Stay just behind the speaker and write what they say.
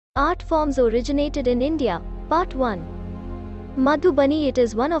Art forms originated in India. Part 1. Madhubani. It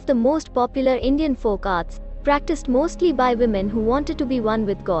is one of the most popular Indian folk arts, practiced mostly by women who wanted to be one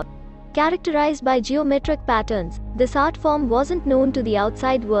with God. Characterized by geometric patterns, this art form wasn't known to the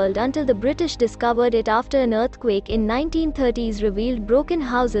outside world until the British discovered it after an earthquake in 1930s revealed broken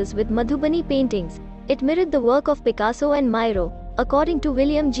houses with Madhubani paintings. It mirrored the work of Picasso and Miro. According to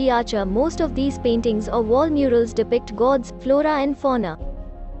William G. Archer, most of these paintings or wall murals depict gods, flora and fauna.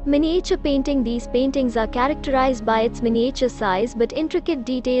 Miniature painting. These paintings are characterized by its miniature size but intricate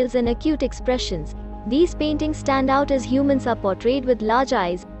details and acute expressions. These paintings stand out as humans are portrayed with large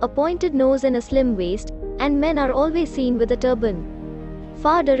eyes, a pointed nose and a slim waist, and men are always seen with a turban.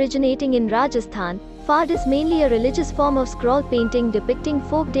 Fard. Originating in Rajasthan, Fard is mainly a religious form of scroll painting depicting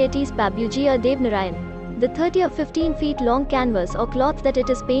folk deities Babuji or Devnarayan. The 30 or 15 feet long canvas or cloth that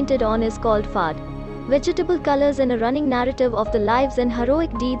it is painted on is called Fard. Vegetable colors and a running narrative of the lives and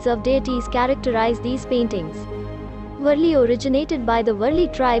heroic deeds of deities characterize these paintings. Varli. Originated by the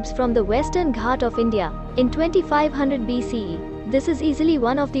Varli tribes from the western Ghat of India, in 2500 BCE. This is easily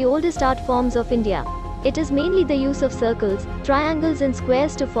one of the oldest art forms of India. It is mainly the use of circles, triangles and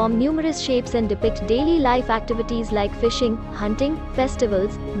squares to form numerous shapes and depict daily life activities like fishing, hunting,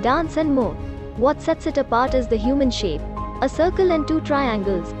 festivals, dance and more. What sets it apart is the human shape. A circle and two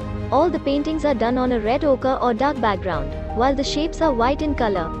triangles. All the paintings are done on a red ochre or dark background, while the shapes are white in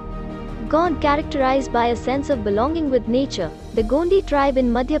color. Gond. Characterized by a sense of belonging with nature, the Gondi tribe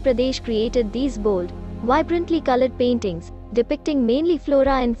in Madhya Pradesh created these bold, vibrantly colored paintings, depicting mainly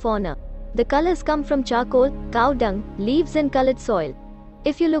flora and fauna. The colors come from charcoal, cow dung, leaves and colored soil.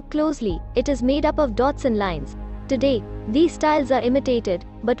 If you look closely, it is made up of dots and lines. Today, these styles are imitated,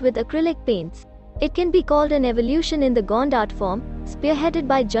 but with acrylic paints. It can be called an evolution in the Gond art form, spearheaded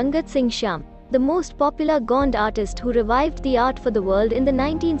by Jangat Singh Shyam, the most popular Gond artist who revived the art for the world in the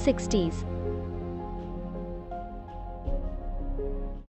 1960s.